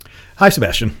Hi,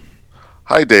 Sebastian.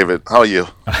 Hi, David. How are you?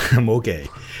 I'm okay.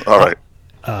 All right.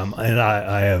 And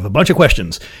I have a bunch of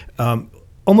questions,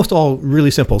 almost all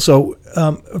really simple. So,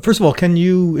 first of all, can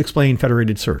you explain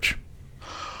federated search?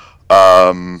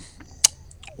 Well,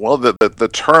 the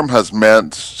term has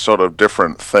meant sort of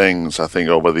different things, I think,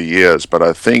 over the years. But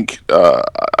I think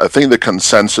the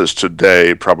consensus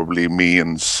today probably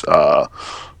means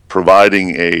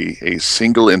providing a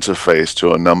single interface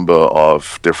to a number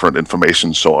of different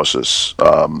information sources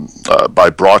by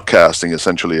broadcasting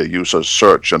essentially a user's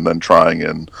search and then trying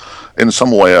in some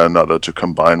way or another to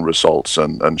combine results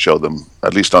and show them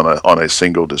at least on a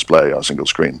single display, a single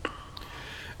screen.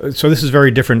 So this is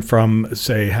very different from,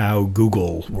 say, how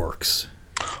Google works.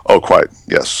 Oh, quite,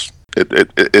 yes.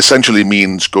 It essentially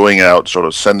means going out, sort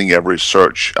of sending every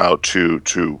search out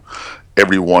to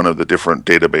every one of the different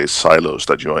database silos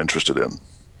that you're interested in.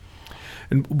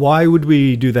 And why would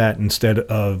we do that instead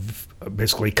of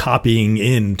basically copying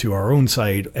into our own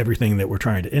site everything that we're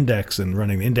trying to index and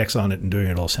running the index on it and doing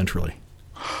it all centrally?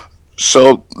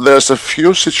 So there's a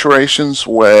few situations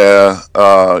where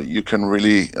you can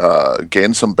really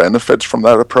gain some benefits from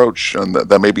that approach, and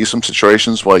there may be some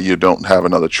situations where you don't have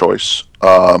another choice.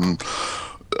 To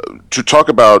talk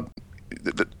about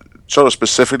sort of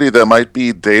specifically, there might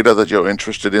be data that you're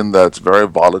interested in that's very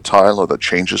volatile or that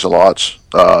changes a lot.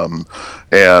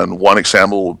 And one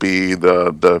example would be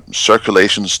the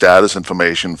circulation status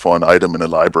information for an item in a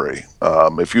library.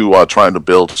 If you are trying to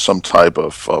build some type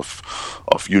of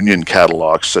union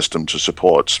catalog system to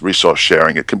support resource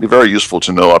sharing, it can be very useful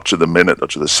to know up to the minute or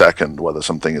to the second whether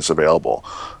something is available.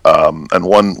 And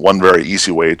one very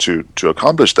easy way to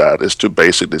accomplish that is to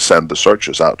basically send the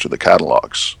searches out to the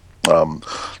catalogs.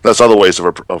 There's other ways of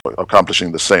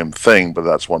accomplishing the same thing, but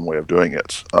that's one way of doing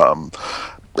it.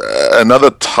 Another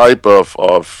type of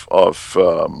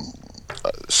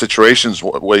situations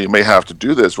where you may have to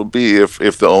do this would be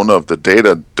if the owner of the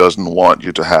data doesn't want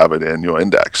you to have it in your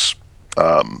index.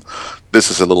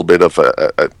 This is a little bit of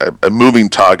a moving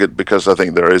target because I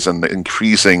think there is an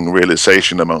increasing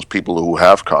realization amongst people who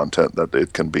have content that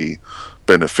it can be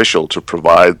beneficial to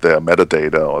provide their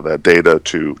metadata or their data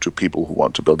to people who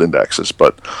want to build indexes.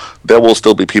 But there will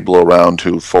still be people around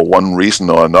who, for one reason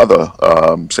or another,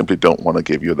 simply don't want to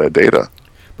give you their data.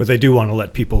 But they do want to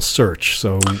let people search.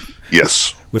 So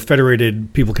yes, with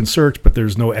federated, people can search, but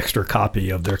there's no extra copy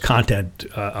of their content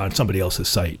on somebody else's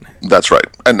site. That's right.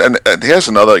 And here's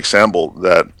another example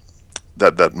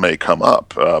that may come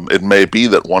up. It may be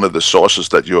that one of the sources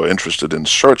that you're interested in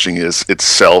searching is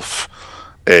itself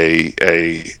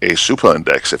a super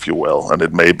index, if you will, and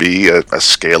it may be a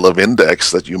scale of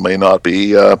index that you may not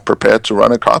be prepared to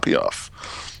run a copy of.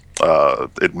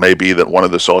 It may be that one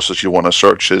of the sources you want to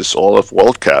search is all of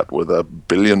WorldCat with 1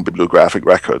 billion bibliographic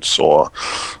records, or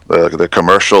the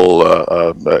commercial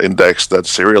index that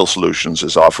Serial Solutions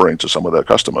is offering to some of their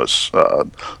customers.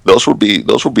 Those would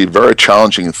be very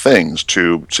challenging things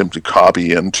to simply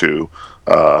copy into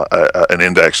an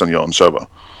index on your own server.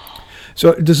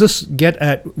 So does this get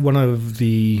at one of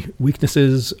the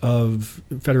weaknesses of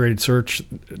federated search,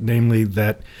 namely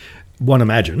that one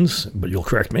imagines, but you'll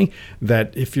correct me,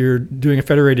 that if you're doing a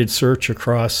federated search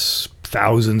across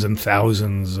thousands and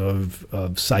thousands of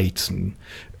sites, and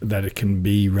that it can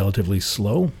be relatively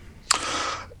slow?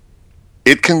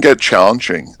 It can get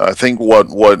challenging. I think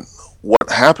what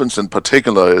happens in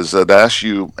particular is that as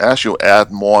you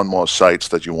add more and more sites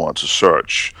that you want to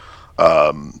search,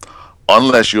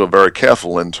 unless you are very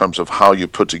careful in terms of how you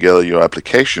put together your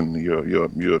application,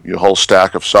 your whole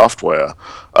stack of software,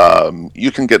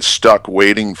 you can get stuck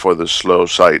waiting for the slow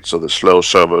sites or the slow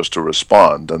servers to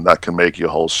respond, and that can make your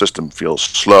whole system feel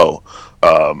slow.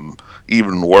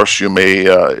 Even worse, you may,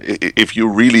 if you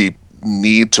really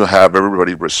need to have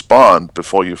everybody respond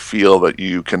before you feel that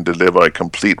you can deliver a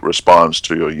complete response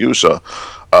to your user,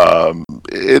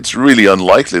 it's really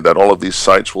unlikely that all of these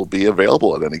sites will be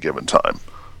available at any given time.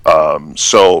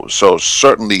 So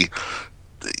certainly,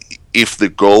 if the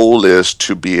goal is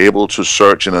to be able to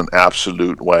search in an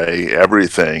absolute way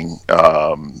everything,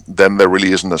 then there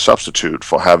really isn't a substitute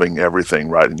for having everything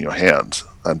right in your hands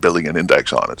and building an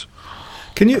index on it.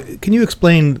 Can you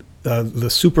explain the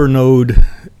supernode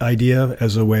idea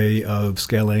as a way of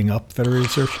scaling up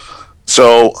federated search?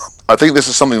 So I think this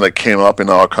is something that came up in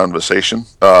our conversation.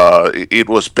 It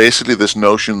was basically this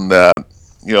notion that,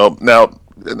 now,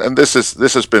 and this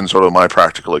has been sort of my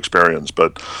practical experience,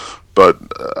 but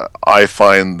I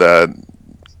find that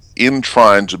in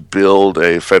trying to build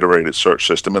a federated search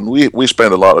system, and we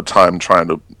spend a lot of time trying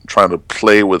to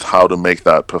play with how to make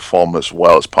that perform as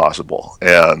well as possible.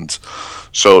 And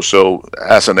so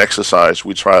as an exercise,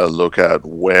 we try to look at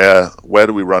where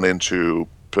do we run into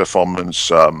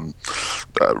performance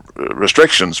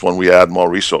restrictions when we add more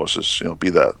resources,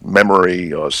 be that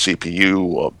memory or CPU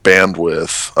or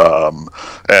bandwidth,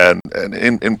 and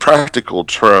in practical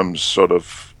terms, sort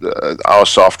of our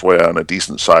software on a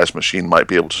decent sized machine might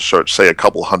be able to search, say, a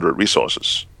couple hundred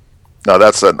resources. Now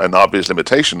that's an obvious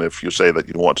limitation if you say that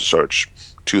you want to search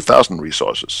 2,000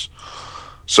 resources.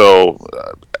 So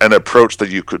an approach that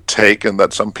you could take, and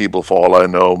that some people, for all I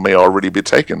know, may already be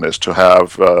taking, is to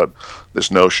have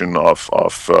this notion of a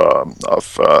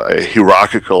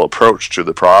hierarchical approach to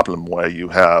the problem, where you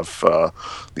have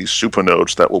these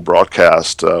supernodes that will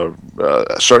broadcast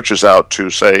searches out to,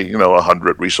 say,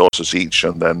 100 resources each,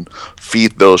 and then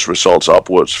feed those results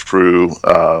upwards through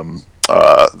the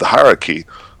hierarchy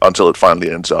until it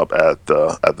finally ends up at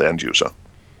the end user.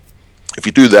 If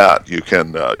you do that, you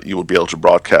will be able to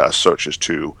broadcast searches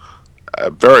to a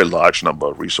very large number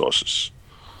of resources.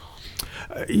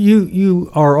 You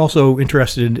are also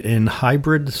interested in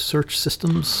hybrid search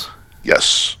systems?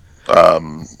 Yes.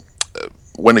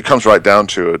 When it comes right down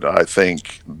to it, I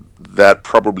think that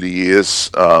probably is.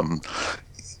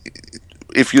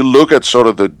 If you look at sort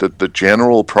of the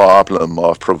general problem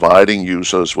of providing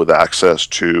users with access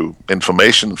to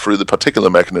information through the particular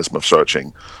mechanism of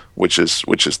searching, which is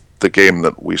the game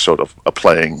that we sort of are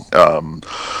playing, there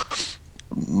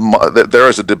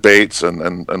is a debate,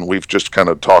 and we've just kind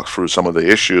of talked through some of the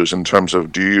issues in terms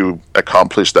of, do you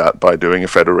accomplish that by doing a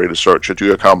federated search, or do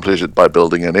you accomplish it by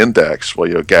building an index where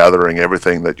you're gathering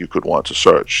everything that you could want to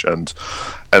search? And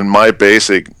my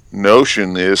basic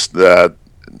notion is that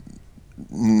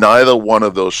neither one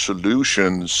of those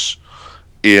solutions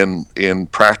in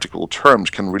practical terms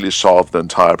can really solve the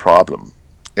entire problem.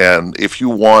 And if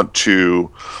your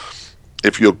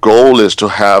goal is to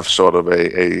have sort of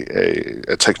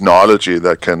a technology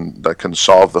that can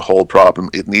solve the whole problem,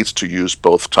 it needs to use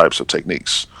both types of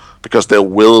techniques, because there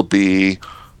will be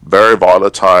very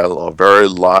volatile or very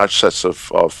large sets of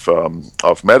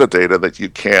metadata that you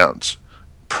can't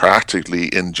practically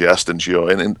ingest into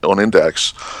your own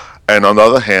index. And on the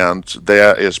other hand,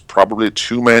 there is probably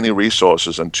too many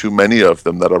resources, and too many of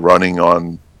them, that are running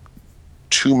on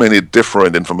too many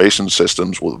different information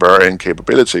systems with varying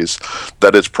capabilities,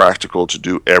 that it's practical to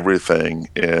do everything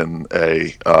in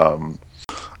a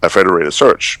federated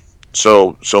search.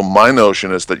 So my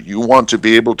notion is that you want to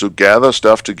be able to gather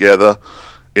stuff together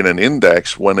in an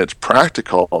index when it's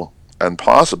practical and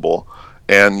possible,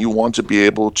 and you want to be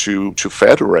able to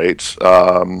federate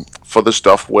for the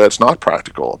stuff where it's not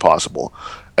practical or possible.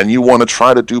 And you want to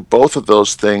try to do both of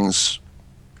those things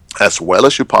as well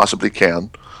as you possibly can,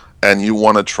 and you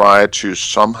want to try to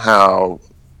somehow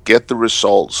get the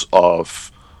results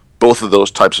of both of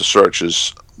those types of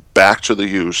searches back to the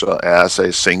user as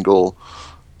a single,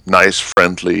 nice,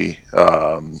 friendly,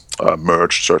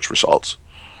 merged search results.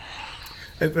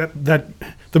 That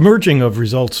the merging of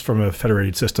results from a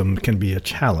federated system can be a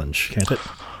challenge, can't it?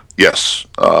 Yes,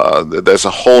 there's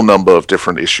a whole number of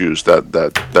different issues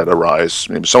that arise.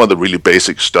 I mean, some of the really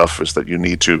basic stuff is that you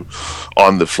need to,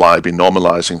 on the fly, be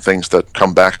normalizing things that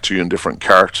come back to you in different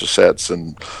character sets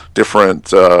and different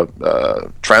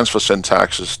transfer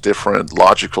syntaxes, different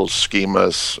logical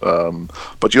schemas.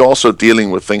 But you're also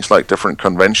dealing with things like different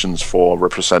conventions for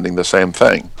representing the same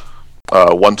thing.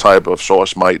 One type of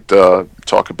source might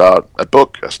talk about a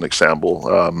book, as an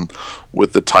example,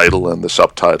 with the title and the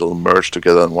subtitle merged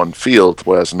together in one field,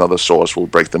 whereas another source will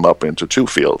break them up into two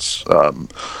fields.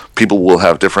 People will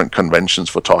have different conventions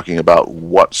for talking about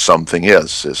what something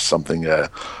is. Is something a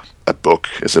book?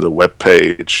 Is it a web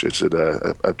page? Is it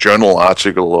a journal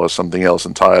article, or something else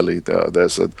entirely?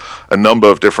 There's a number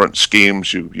of different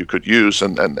schemes you could use,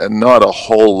 and not a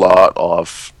whole lot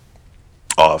of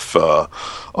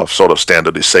sort of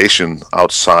standardization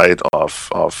outside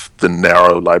of the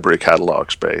narrow library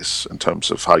catalog space in terms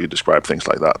of how you describe things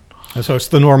like that. And so it's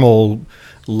the normal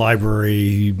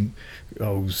library,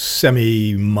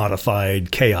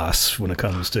 semi-modified chaos when it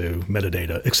comes to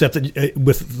metadata, except that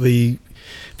with the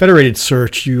federated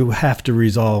search, you have to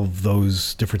resolve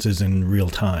those differences in real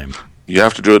time. You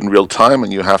have to do it in real time,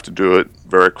 and you have to do it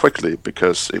very quickly,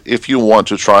 because if you want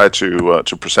to try to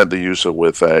present the user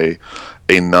with a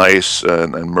nice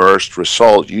and merged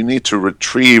result, you need to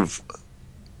retrieve,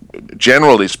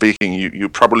 generally speaking, you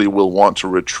probably will want to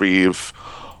retrieve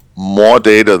more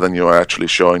data than you're actually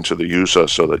showing to the user,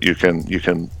 so that you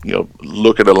can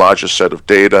look at a larger set of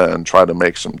data and try to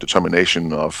make some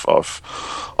determination of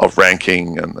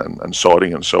ranking and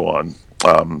sorting and so on.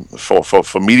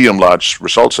 For medium large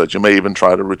result sets, you may even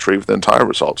try to retrieve the entire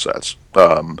result sets.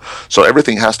 So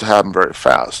everything has to happen very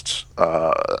fast,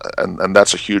 and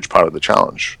that's a huge part of the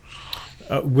challenge.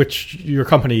 Which your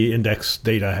company Index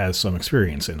Data has some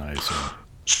experience in, I assume.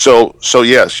 So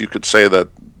yes, you could say that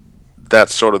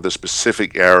that's sort of the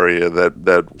specific area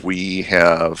that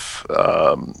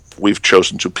we've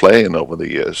chosen to play in over the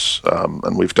years,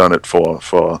 and we've done it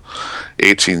for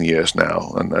 18 years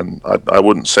now. And I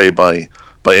wouldn't say by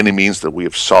any means that we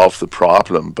have solved the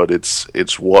problem, but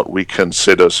it's what we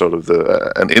consider sort of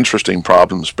an interesting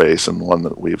problem space, and one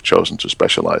that we've chosen to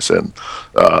specialize in.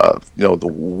 The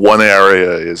one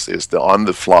area is the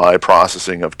on-the-fly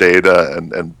processing of data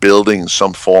and building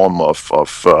some form of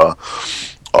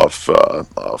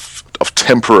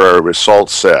temporary result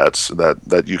sets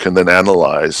that you can then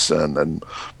analyze and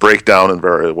break down in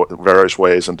various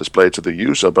ways and display to the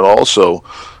user, but also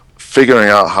figuring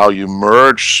out how you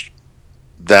merge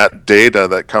that data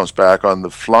that comes back on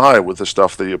the fly with the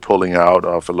stuff that you're pulling out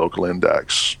of a local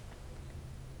index.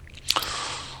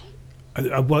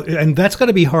 Well, and that's got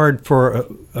to be hard for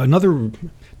another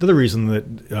reason that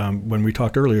when we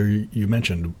talked earlier, you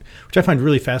mentioned, which I find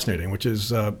really fascinating, which is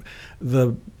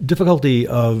the difficulty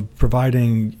of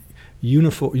providing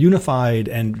unified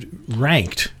and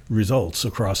ranked results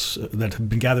across that have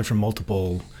been gathered from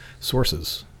multiple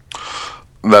sources.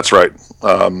 That's right.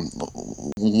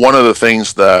 One of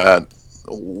the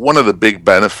big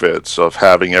benefits of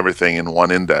having everything in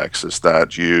one index is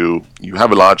that you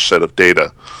have a large set of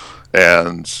data.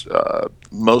 And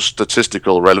most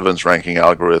statistical relevance ranking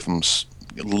algorithms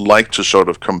like to sort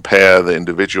of compare the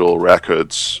individual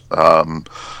records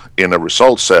in a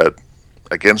result set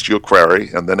against your query,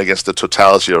 and then against the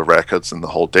totality of records in the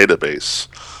whole database.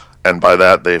 And by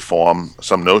that, they form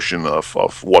some notion of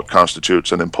what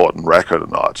constitutes an important record or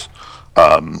not.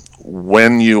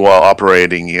 When you are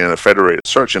operating in a federated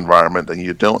search environment and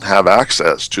you don't have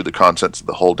access to the contents of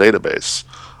the whole database,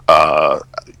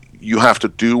 you have to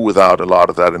do without a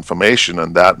lot of that information,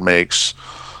 and that makes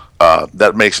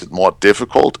it more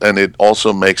difficult, and it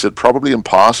also makes it probably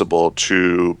impossible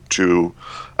to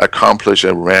accomplish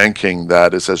a ranking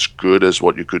that is as good as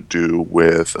what you could do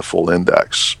with a full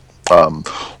index.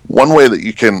 One way that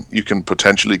you can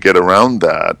potentially get around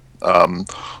that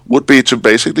would be to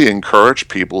basically encourage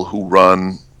people who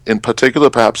run, in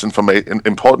particular, perhaps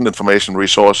important information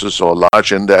resources or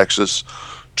large indexes,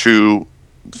 to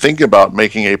think about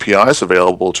making APIs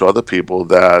available to other people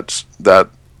that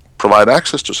provide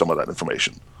access to some of that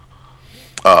information.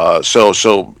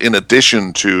 So in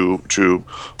addition to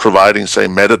providing, say,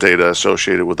 metadata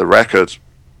associated with the record,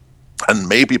 and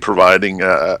maybe providing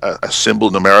a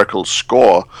simple numerical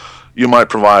score, you might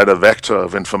provide a vector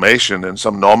of information in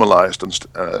some normalized and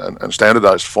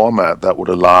standardized format that would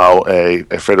allow a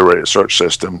federated search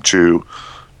system to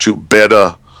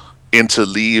better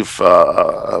interleave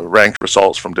ranked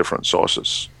results from different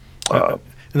sources. And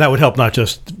that would help not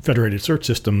just federated search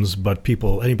systems, but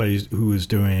anybody who is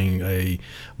doing a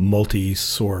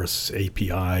multi-source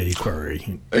API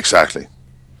query. Exactly.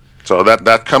 So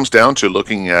that comes down to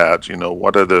looking at,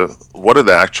 what are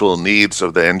the actual needs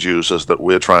of the end users that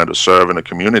we're trying to serve in a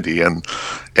community, and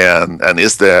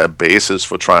is there a basis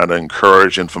for trying to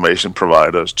encourage information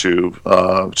providers to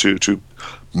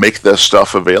make their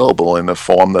stuff available in a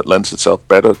form that lends itself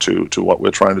better to what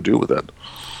we're trying to do with it.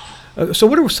 So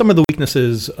what are some of the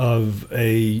weaknesses of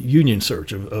a union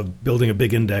search, of building a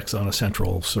big index on a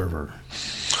central server?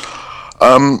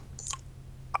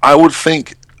 I would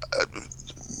think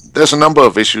there's a number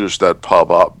of issues that pop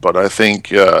up, but I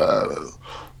think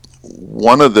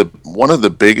one of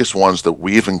the biggest ones that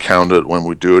we've encountered when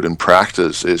we do it in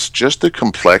practice is just the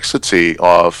complexity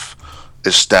of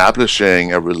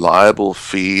establishing a reliable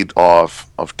feed of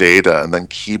data and then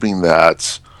keeping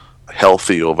that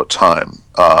healthy over time.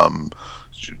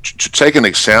 To take an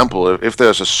example, if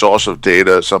there's a source of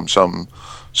data, some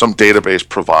database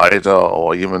provider,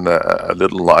 or even a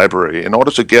little library, in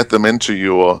order to get them into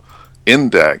your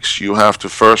index, you have to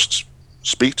first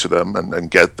speak to them and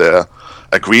get their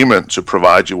agreement to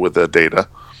provide you with their data,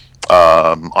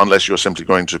 unless you're simply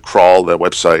going to crawl their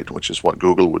website, which is what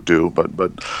Google would do.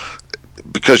 But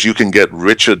because you can get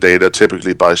richer data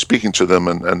typically by speaking to them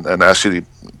and actually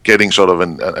getting sort of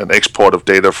an export of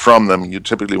data from them, you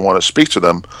typically want to speak to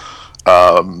them.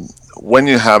 When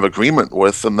you have agreement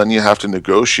with them, then you have to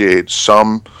negotiate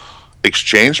some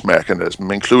exchange mechanism,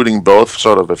 including both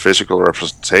sort of a physical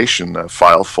representation, a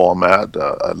file format,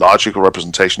 a logical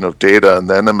representation of data, and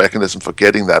then a mechanism for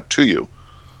getting that to you.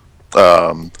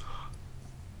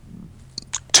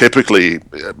 Typically,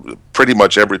 pretty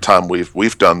much every time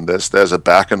we've done this, there's a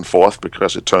back and forth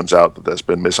because it turns out that there's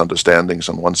been misunderstandings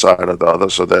on one side or the other.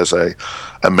 So there's a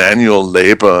manual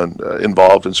labor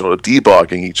involved in sort of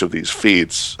debugging each of these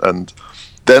feeds. And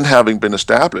then having been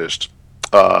established,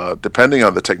 depending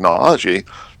on the technology,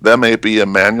 there may be a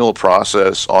manual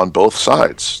process on both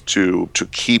sides to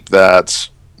keep that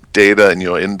data in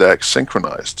your index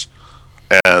synchronized.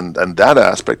 And that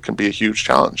aspect can be a huge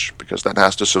challenge because that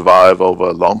has to survive over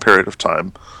a long period of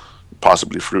time,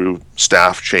 possibly through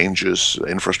staff changes,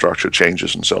 infrastructure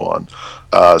changes, and so on.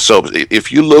 So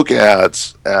if you look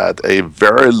at a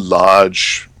very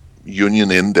large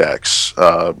union index,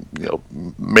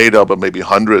 made up of maybe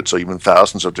hundreds or even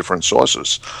thousands of different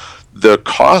sources, the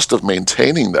cost of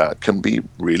maintaining that can be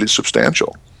really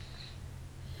substantial.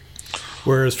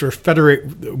 Whereas for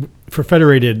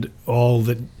federated, all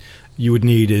that you would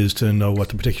need is to know what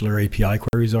the particular API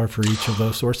queries are for each of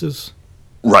those sources?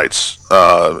 Right.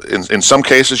 In some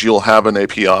cases, you'll have an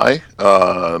API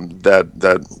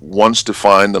that once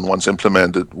defined and once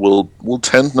implemented will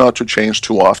tend not to change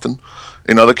too often.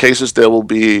 In other cases, there will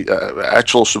be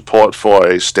actual support for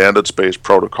a standards-based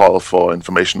protocol for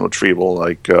information retrieval,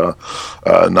 like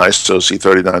NISO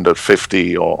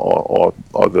C39.50 or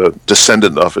the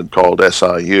descendant of it called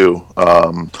SRU.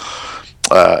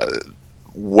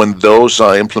 When those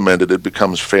are implemented, it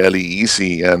becomes fairly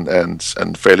easy and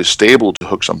fairly stable to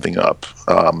hook something up.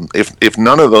 If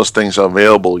none of those things are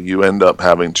available, you end up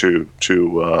having to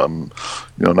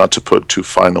not to put too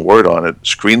fine a word on it,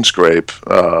 screen scrape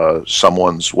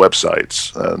someone's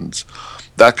websites, and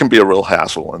that can be a real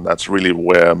hassle. And that's really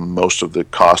where most of the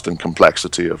cost and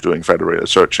complexity of doing federated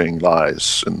searching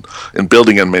lies, in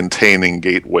building and maintaining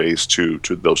gateways to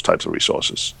those types of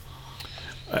resources.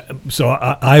 So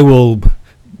I will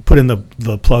put in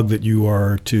the plug that you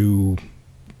are too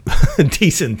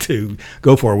decent to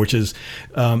go for, which is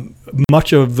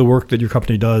much of the work that your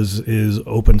company does is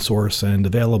open source and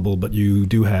available, but you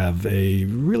do have a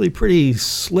really pretty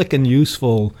slick and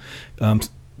useful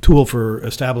tool for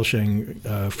establishing,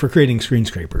 for creating screen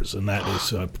scrapers, and that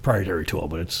is a proprietary tool,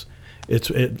 but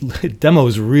it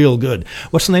demos real good.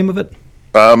 What's the name of it?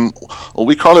 Well,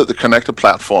 we call it the connector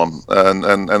platform,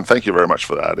 and thank you very much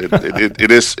for that.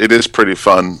 It is pretty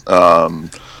fun,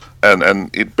 and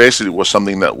it basically was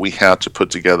something that we had to put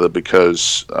together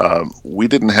because we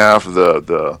didn't have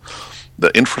the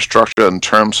infrastructure in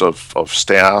terms of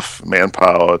staff,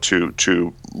 manpower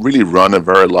to really run a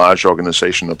very large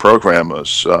organization of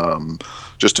programmers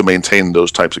just to maintain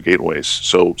those types of gateways.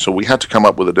 So we had to come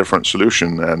up with a different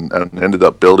solution and ended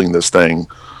up building this thing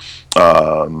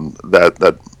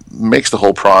that makes the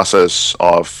whole process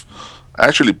of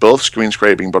actually both screen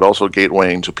scraping but also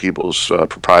gatewaying to people's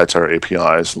proprietary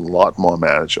APIs a lot more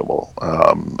manageable,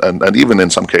 and even in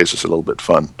some cases a little bit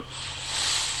fun.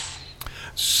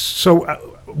 So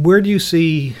where do you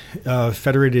see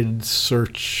federated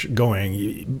search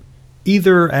going,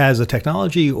 either as a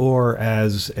technology or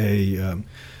as a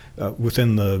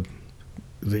within the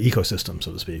ecosystem,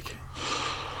 so to speak?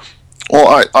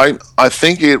 Well, I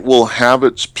think it will have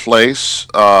its place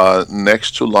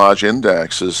next to large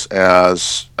indexes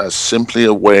as simply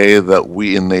a way that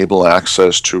we enable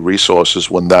access to resources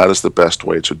when that is the best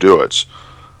way to do it.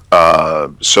 I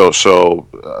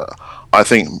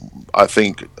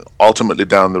think ultimately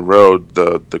down the road,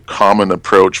 the common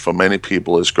approach for many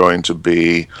people is going to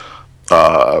be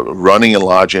running a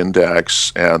large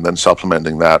index and then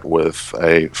supplementing that with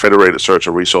a federated search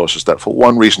of resources that for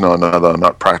one reason or another are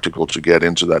not practical to get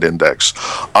into that index,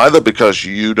 either because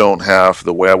you don't have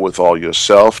the wherewithal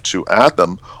yourself to add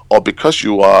them, or because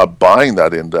you are buying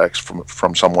that index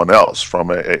from someone else,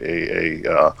 from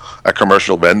a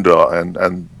commercial vendor,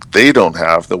 and they don't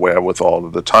have the wherewithal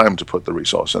or the time to put the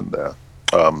resource in there.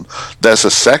 There's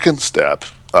a second step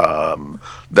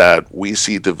that we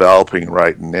see developing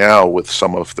right now with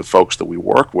some of the folks that we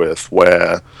work with,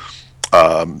 where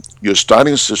you're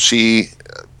starting to see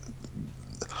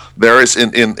there is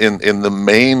in the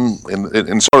main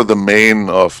in sort of the main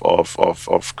of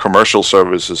commercial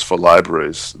services for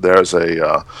libraries. There's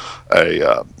a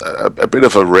bit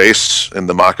of a race in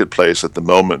the marketplace at the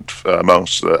moment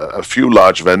amongst a few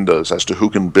large vendors as to who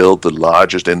can build the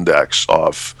largest index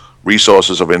of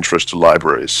resources of interest to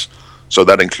libraries. So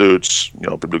that includes,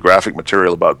 bibliographic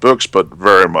material about books, but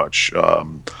very much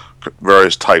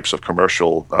various types of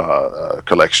commercial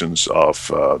collections of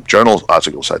journal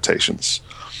article citations.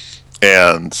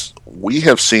 And we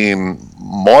have seen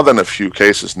more than a few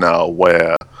cases now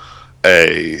where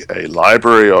a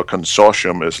library or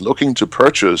consortium is looking to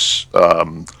purchase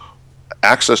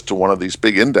access to one of these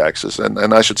big indexes,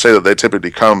 and I should say that they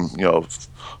typically come,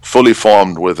 fully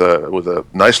formed with a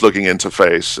nice looking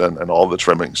interface and all the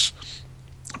trimmings,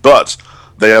 but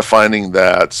they are finding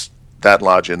that that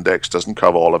large index doesn't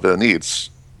cover all of their needs.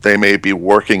 They may be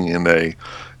working in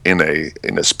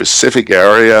a specific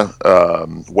area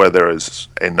where there is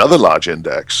another large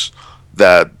index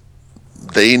that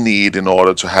they need in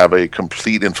order to have a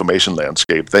complete information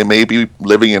landscape. They may be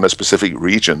living in a specific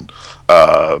region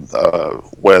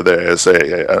where there is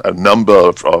a number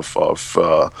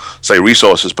of say,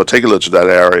 resources particular to that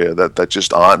area that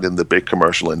just aren't in the big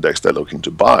commercial index they're looking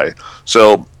to buy.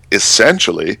 So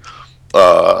essentially,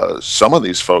 some of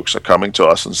these folks are coming to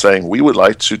us and saying, we would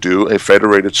like to do a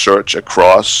federated search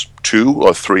across 2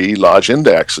 or 3 large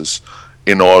indexes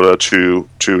in order to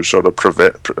sort of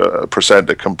present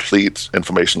a complete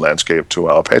information landscape to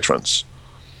our patrons.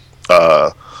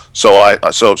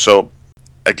 So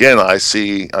again, I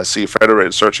see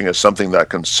federated searching as something that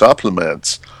can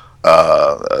supplement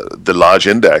the large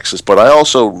indexes, but I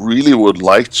also really would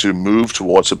like to move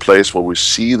towards a place where we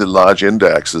see the large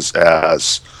indexes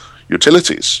as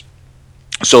utilities,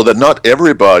 so that not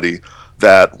everybody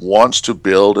that wants to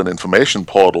build an information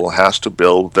portal has to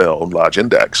build their own large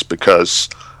index, because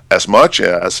as much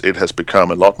as it has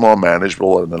become a lot more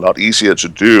manageable and a lot easier to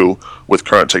do with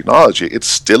current technology, it's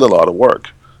still a lot of work.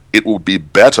 It would be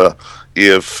better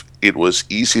if it was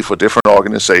easy for different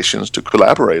organizations to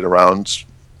collaborate around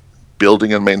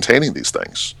building and maintaining these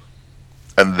things.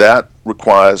 And that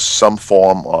requires some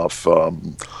form of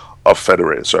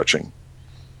federated searching,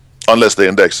 unless the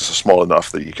indexes are small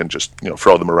enough that you can just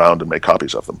throw them around and make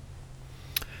copies of them.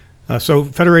 So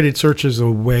federated search is a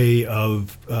way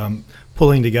of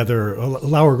pulling together,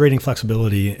 allow grading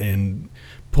flexibility in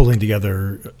pulling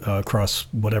together across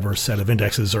whatever set of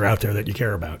indexes are out there that you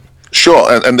care about.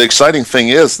 Sure, and the exciting thing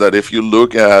is that if you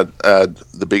look at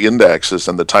the big indexes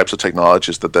and the types of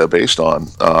technologies that they're based on,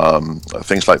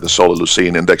 things like the Solar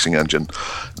Lucene indexing engine,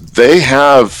 they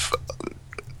have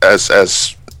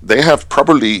they have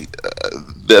probably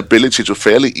the ability to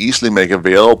fairly easily make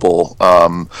available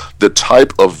the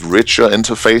type of richer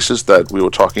interfaces that we were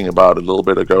talking about a little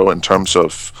bit ago, in terms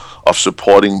of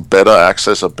supporting better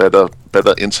access, or better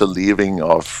interleaving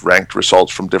of ranked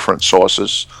results from different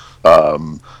sources.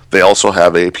 They also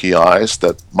have APIs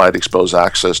that might expose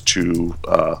access to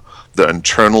the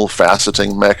internal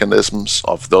faceting mechanisms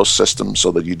of those systems,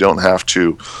 so that you don't have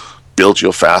to build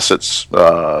your facets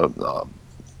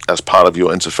as part of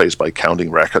your interface by counting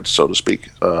records, so to speak,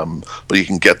 but you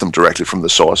can get them directly from the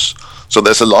source. So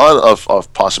there's a lot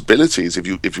of possibilities. If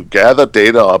you gather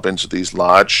data up into these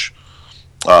larger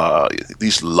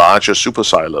super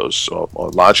silos or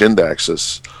large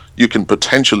indexes, you can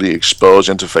potentially expose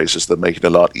interfaces that make it a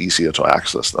lot easier to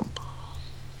access them.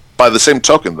 By the same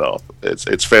token, though,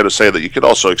 it's fair to say that you could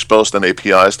also expose then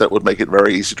APIs that would make it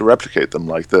very easy to replicate them,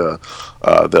 like the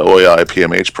OAI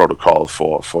PMH protocol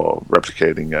for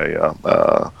replicating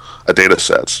a data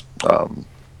set.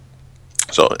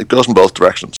 So it goes in both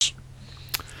directions.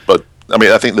 But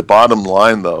I think the bottom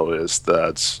line, though, is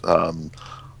that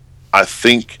I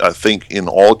think in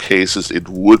all cases it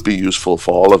would be useful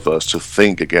for all of us to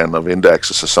think again of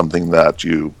indexes as something that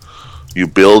you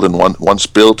build, and once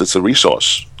built, it's a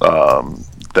resource.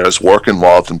 There's work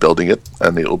involved in building it,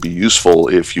 and it will be useful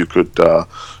if you could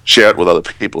share it with other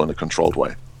people in a controlled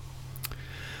way.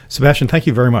 Sebastian, thank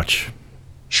you very much.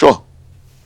 Sure.